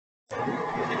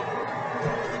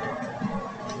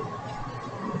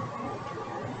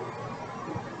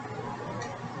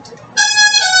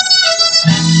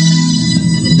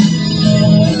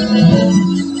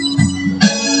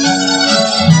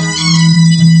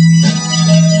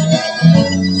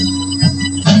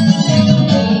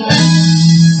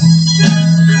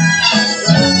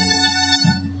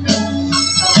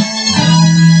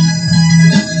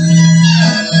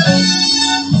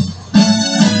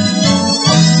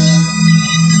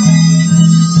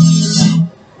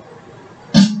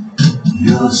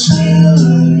You're still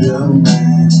a young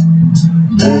man,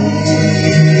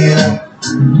 baby.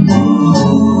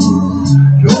 Ooh,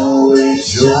 don't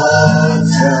waste your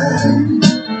time.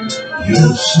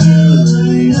 You're still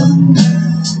a young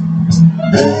man,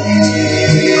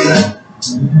 baby.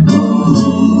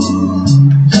 Ooh,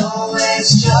 don't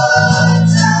waste your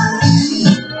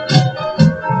time.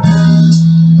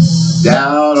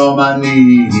 Down on my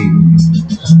knees.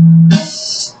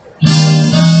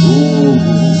 Ooh,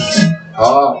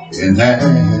 heart in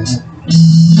hand.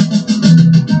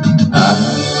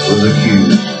 I was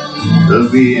accused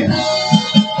of being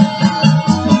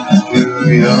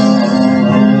too young,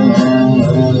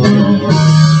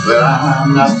 but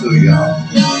I'm not so young.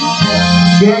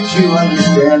 Can't you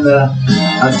understand that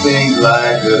I think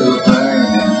like a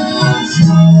man?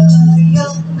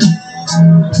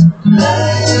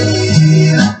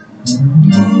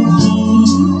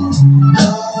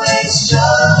 Don't waste your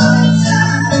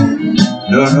time.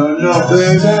 No, no, no,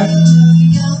 baby.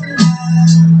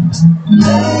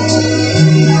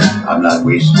 I'm not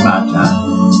wasting my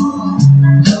time.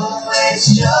 Don't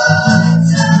waste your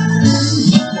time.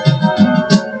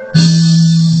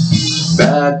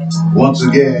 Back once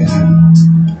again.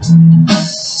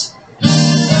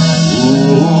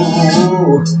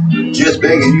 Ooh, just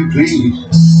begging you,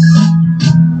 please,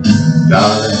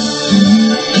 darling,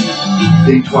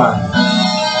 think twice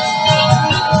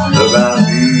about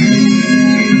me,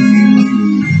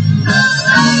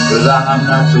 'cause I'm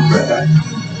not so bad.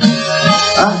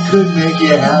 I could make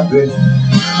you happy.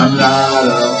 I'm not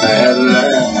a bad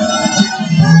lad.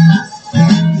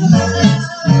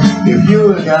 If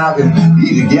you and I could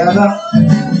be together,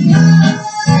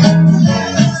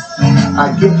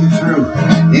 I'd get you through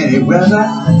any weather.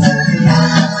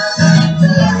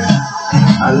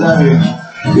 I love you.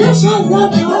 Yes, I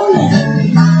love you only.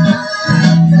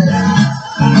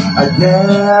 I'd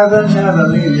never, never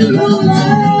leave you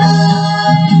lonely.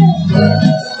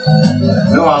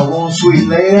 No, I won't, sweet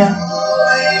lady.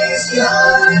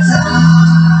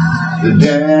 The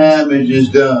damage is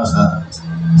done.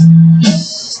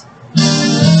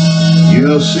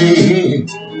 You'll see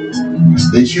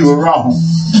that you were wrong.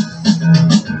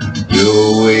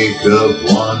 You'll wake up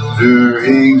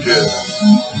wondering just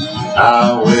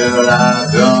how well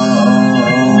I've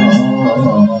done.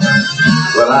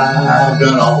 Well, I've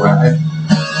done all right.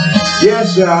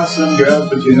 Yes, there are some girls,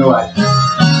 but you know what?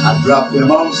 I dropped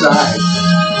them on side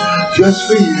just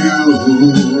for you,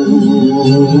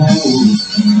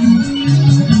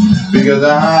 because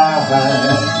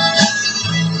I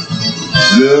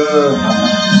love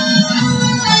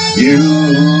you.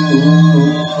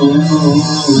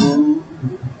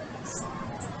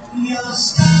 You're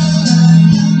still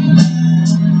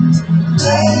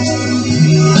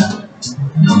baby.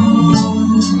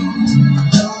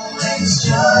 Don't waste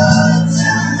your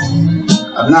time.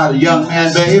 I'm not a young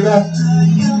man, baby, and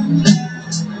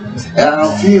I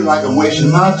don't feel like I'm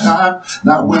wasting my time.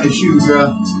 Not when it's you,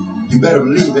 girl. You better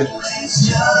believe it.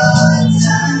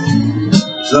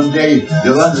 Someday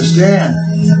you'll understand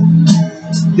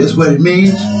just what it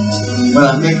means when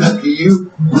I make up to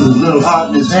you with a little heart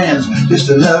in his hands, just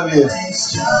to love you,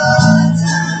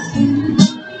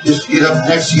 just to get up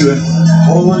next to you and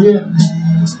hold you.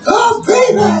 Oh,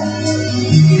 baby!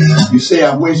 You say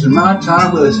I'm wasting my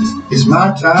time, well, it's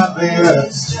my time, baby.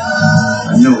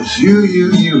 I know it's you.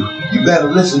 You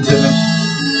better listen to me.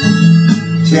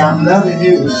 Say I'm loving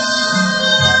you.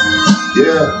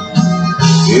 Yeah.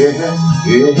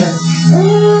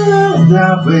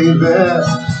 Now, baby,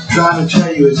 trying to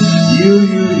tell you it's you.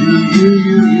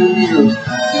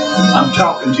 I'm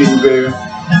talking to you, baby.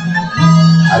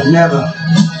 I never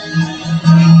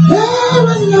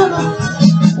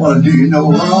want to do you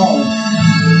no wrong.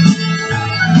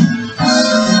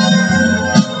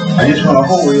 I just want to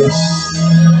hold you,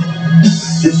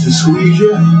 just to squeeze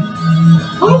you.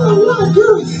 All I want to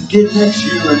do is get next to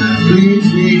you and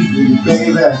please,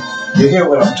 baby. You hear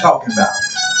what I'm talking about?